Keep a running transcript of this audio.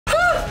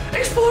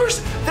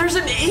Explorers, there's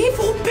an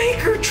evil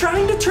baker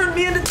trying to turn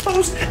me into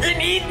toast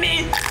and eat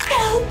me.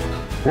 Help!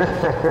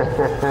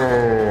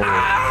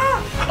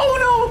 Ah! Oh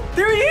no,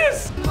 there he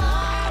is!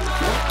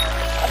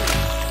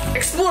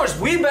 Explorers,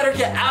 we better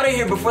get out of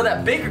here before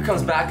that baker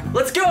comes back.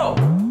 Let's go!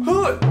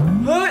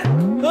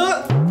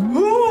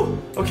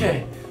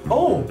 Okay.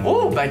 Oh,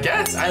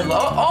 baguettes. I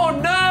love. Oh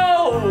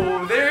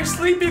no! They're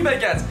sleepy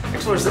baguettes.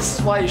 Explorers, this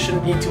is why you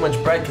shouldn't eat too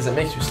much bread because it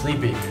makes you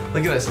sleepy.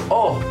 Look at this.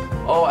 Oh,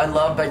 I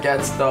love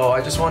baguettes though.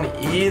 I just want to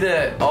eat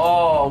it.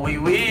 Oh,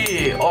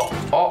 wee.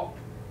 Oh.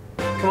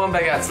 Come on,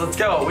 baguettes. Let's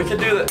go. We can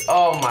do this.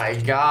 Oh my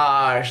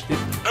gosh.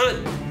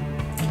 Okay.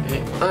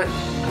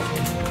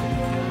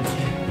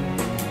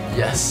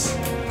 Yes.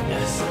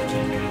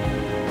 Okay.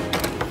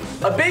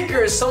 A baker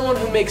is someone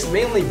who makes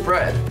mainly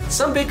bread.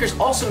 Some bakers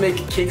also make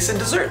cakes and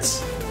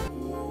desserts.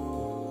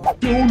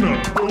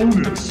 Donut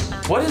bonus.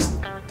 What is?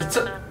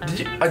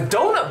 A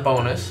donut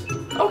bonus?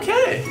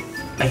 Okay.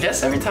 I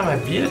guess every time I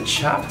beat a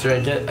chapter, I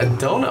get a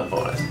donut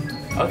bonus.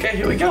 Okay,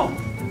 here we go.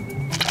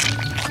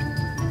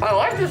 I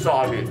like this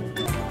obby.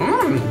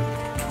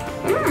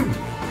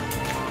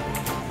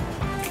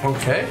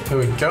 Okay, here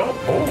we go.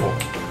 Oh,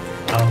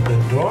 out the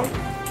door.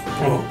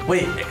 Oh,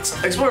 wait,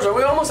 Explorers, are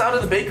we almost out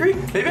of the bakery?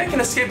 Maybe I can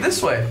escape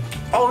this way.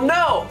 Oh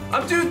no,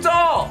 I'm too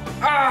tall.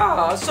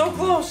 Ah, so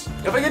close.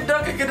 If I get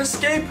duck, I can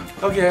escape.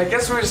 Okay, I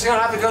guess we're just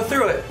gonna have to go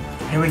through it.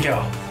 Here we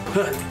go.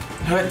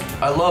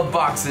 I love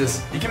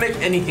boxes. You can make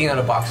anything out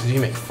of boxes. You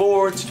can make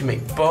forts, you can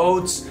make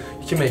boats,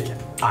 you can make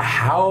a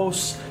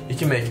house, you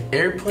can make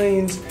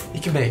airplanes, you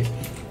can make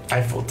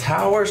Eiffel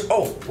Towers.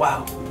 Oh,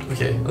 wow.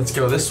 Okay, let's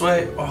go this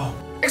way. Oh.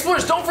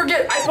 Explorers, don't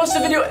forget, I post a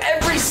video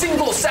every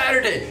single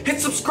Saturday. Hit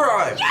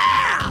subscribe.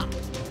 Yeah!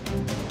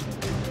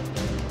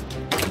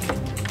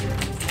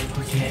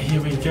 Okay,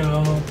 here we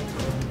go.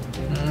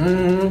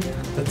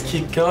 Let's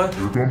keep going.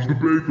 Here comes the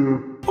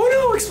baker. Oh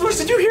no, Explorers,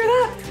 did you hear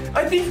that?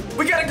 I think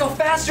we gotta go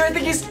faster. I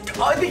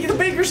think the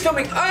baker's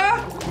coming.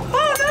 Ah!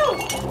 Oh no!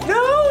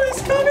 No,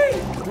 he's coming!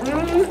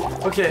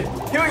 Okay,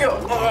 here we go.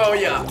 Oh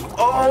yeah.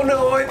 Oh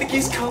no, I think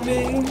he's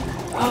coming.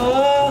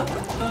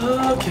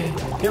 Okay,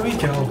 here we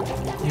go.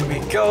 Here we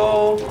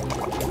go.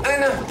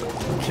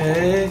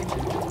 Okay.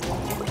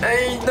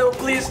 Hey, no,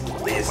 please.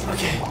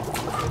 Okay.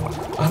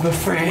 I'm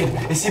afraid.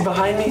 Is he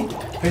behind me?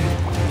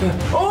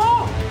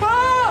 Oh!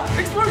 Ah!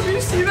 Explorers, do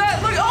you see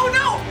that? Look! Oh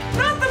no!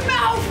 Not the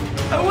mouth!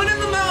 I went in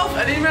the mouth.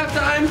 I didn't even have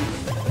time.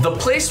 The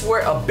place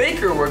where a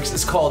baker works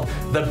is called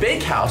the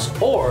bakehouse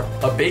or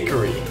a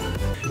bakery.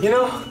 You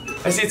know,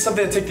 I see it's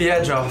something to take the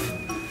edge off.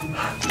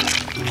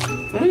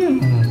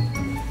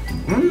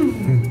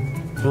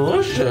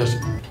 Delicious.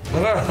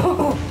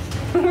 No.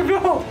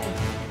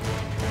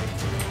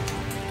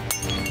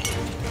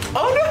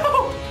 Oh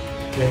no!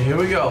 Okay, here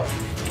we go.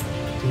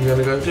 We're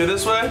gonna go through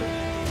this way.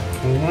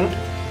 Then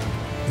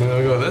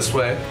we'll go this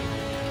way.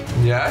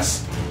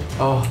 Yes.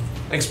 Oh,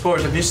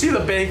 Explorers, if you see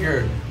the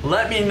baker,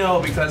 let me know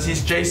because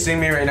he's chasing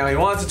me right now. He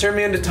wants to turn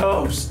me into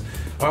toast.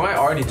 Or am I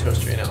already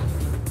toast right now?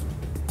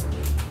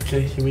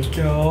 Okay, here we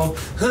go.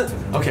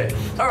 Okay,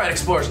 all right,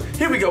 Explorers,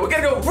 here we go. We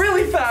gotta go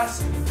really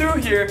fast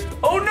through here.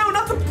 Oh no,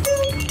 not the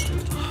poop!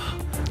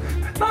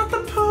 Not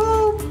the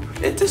poop!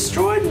 It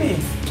destroyed me.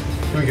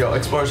 Here we go,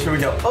 Explorers, here we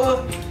go.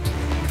 Oh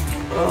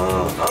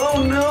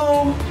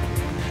no!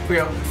 Here we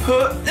go.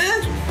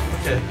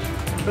 Okay.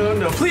 Oh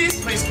no,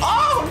 please.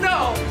 Oh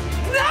no!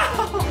 No!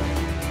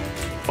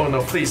 Oh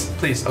no, please,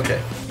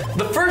 okay.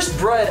 The first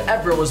bread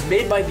ever was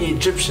made by the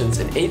Egyptians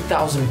in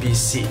 8000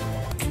 BC.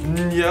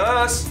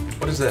 Yes!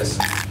 What is this? Is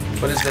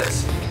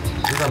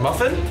that a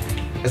muffin?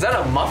 Is that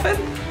a muffin?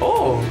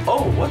 Oh,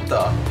 what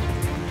the?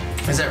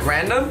 Is it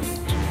random?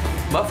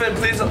 Muffin,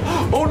 please.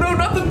 Oh no,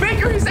 not the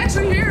baker, he's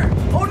actually here!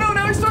 Oh no,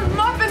 now he's throwing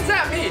muffins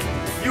at me!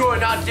 You are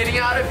not getting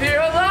out of here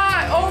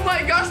alive! Oh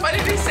my gosh, why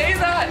did he say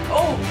that?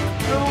 Oh,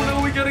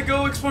 no, we gotta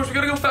go, Explorers, we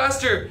gotta go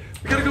faster!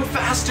 We gotta go,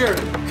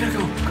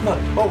 come on.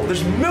 Oh,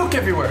 there's milk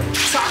everywhere.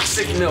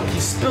 Toxic milk. He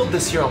spilled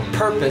this here on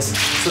purpose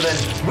so then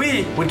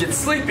we would get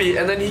sleepy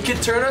and then he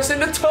could turn us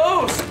into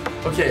toast.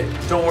 Okay,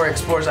 don't worry,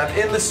 Explorers. I'm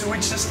in the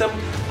sewage system.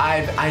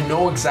 I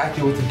know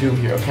exactly what to do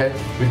here, okay?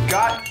 We've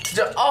got to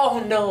do, oh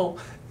no.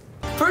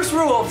 First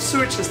rule of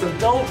sewage system,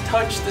 don't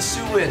touch the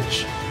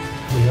sewage.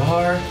 We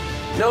are,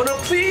 no,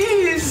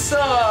 please.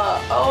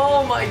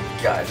 Oh my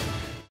gosh.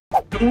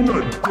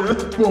 Donut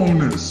death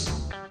bonus.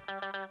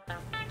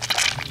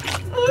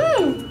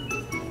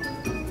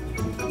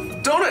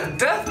 Donut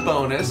death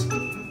bonus?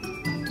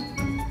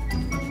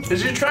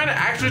 Is he trying to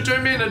actually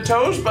turn me into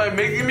toast by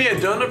making me a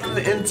donut from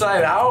the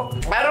inside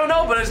out? I don't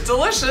know, but it's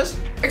delicious.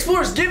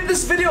 Explorers, give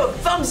this video a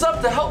thumbs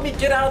up to help me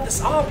get out of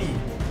this obby.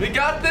 We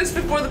got this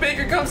before the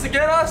baker comes to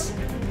get us.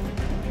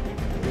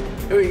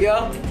 Here we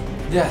go.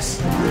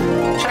 Yes.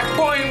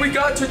 Checkpoint, we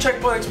got to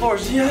checkpoint,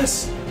 Explorers,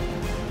 yes.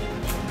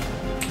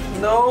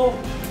 No.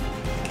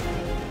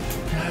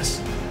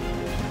 Yes.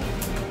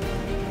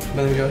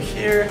 Then we go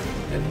here,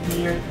 and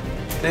here,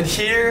 then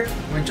here.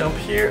 We jump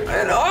here,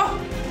 and oh!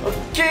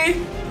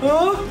 Okay,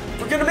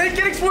 We're gonna make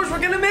it, explorers, we're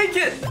gonna make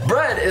it!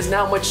 Bread is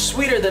now much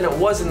sweeter than it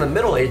was in the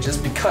Middle Ages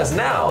because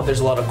now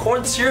there's a lot of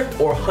corn syrup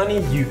or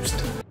honey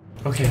used.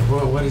 Okay,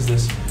 what is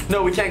this?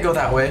 No, we can't go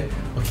that way.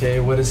 Okay,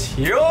 what is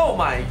here? Oh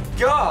my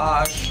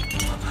gosh!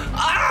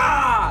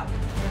 Ah!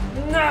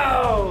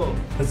 No!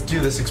 Let's do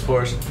this,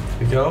 explorers. Here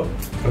we go.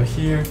 Go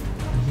here,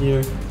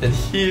 here, and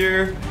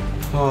here.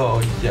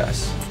 Oh,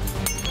 yes.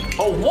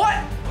 Oh,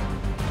 what?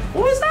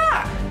 What was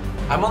that?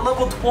 I'm on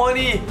level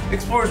 20.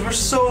 Explorers, we're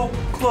so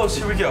close.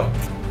 Here we go.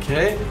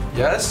 Okay,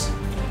 yes.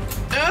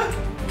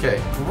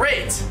 Okay,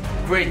 great.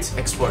 Great,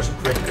 explorers.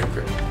 Great.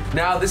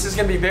 Now, this is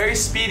gonna be very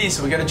speedy,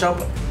 so we gotta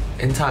jump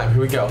in time.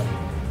 Here we go.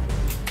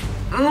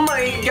 Oh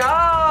my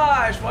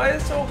gosh, why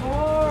is it so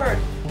hard?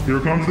 Here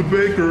comes the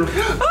baker.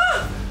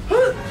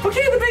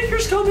 Okay, the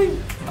baker's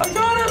coming. I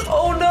got it.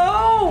 Oh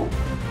no.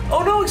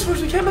 Oh no,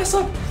 explorers, we can't mess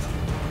up.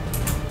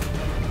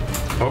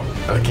 Oh,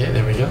 okay,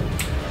 there we go.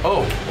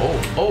 Oh,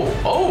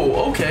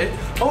 okay.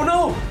 Oh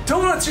no,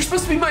 Donuts, you're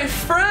supposed to be my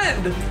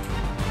friend.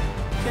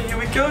 Okay, here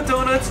we go,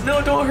 Donuts.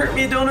 No, don't hurt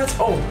me, Donuts.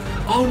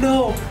 Oh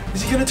no,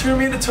 is he gonna turn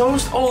me into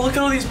toast? Oh, look at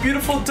all these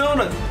beautiful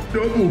donuts.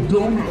 Double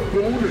donut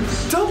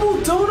bonus.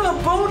 Double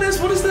donut bonus,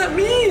 what does that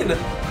mean?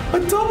 A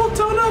double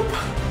donut,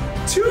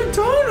 2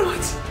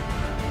 donuts.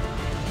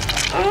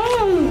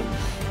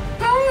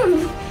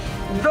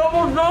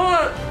 Double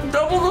donut,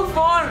 double the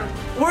fun.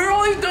 Where are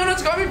all these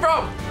donuts coming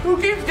from? Who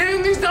keeps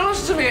giving these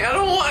donuts to me? I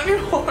don't want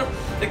any more.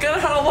 They gotta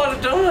have a lot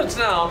of donuts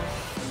now.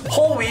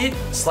 Whole wheat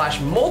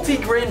 /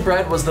 multi-grain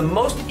bread was the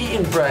most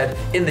eaten bread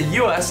in the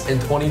US in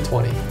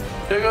 2020.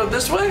 Should I go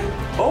this way?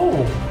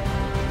 Oh.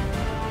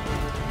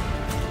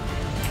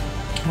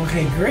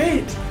 Okay,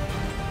 great.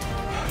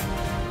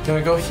 Can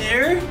I go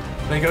here?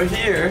 Can I go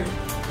here?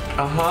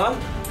 Uh-huh.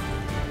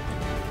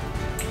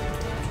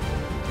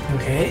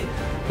 Okay.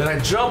 Then I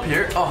jump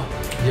here. Oh,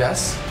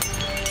 yes.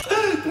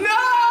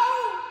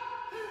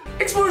 No!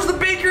 Explorers, the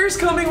baker is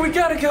coming. We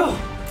gotta go.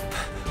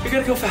 We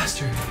gotta go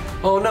faster.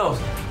 Oh no,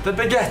 the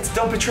baguette.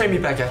 Don't betray me,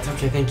 baguette.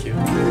 Okay, thank you.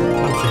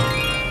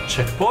 Okay.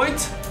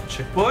 Checkpoint.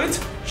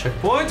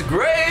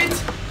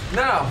 Great.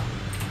 Now,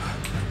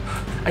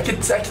 I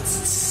can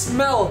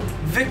smell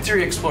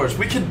victory, explorers.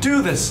 We can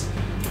do this.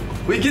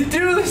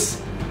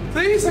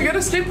 Please, I gotta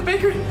escape the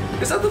bakery.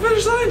 Is that the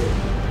finish line?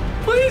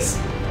 Please.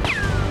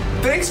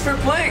 Thanks for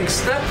playing.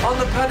 Step on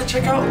the pad to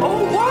check out.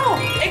 Oh, wow.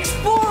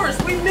 Explorers,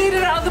 we made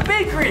it out of the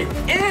bakery.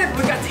 And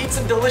we got to eat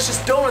some delicious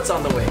donuts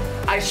on the way.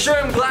 I sure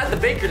am glad the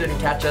baker didn't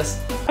catch us.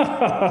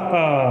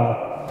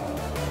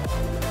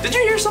 Did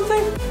you hear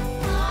something?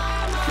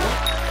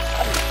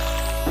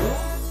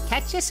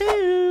 Catch you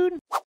soon.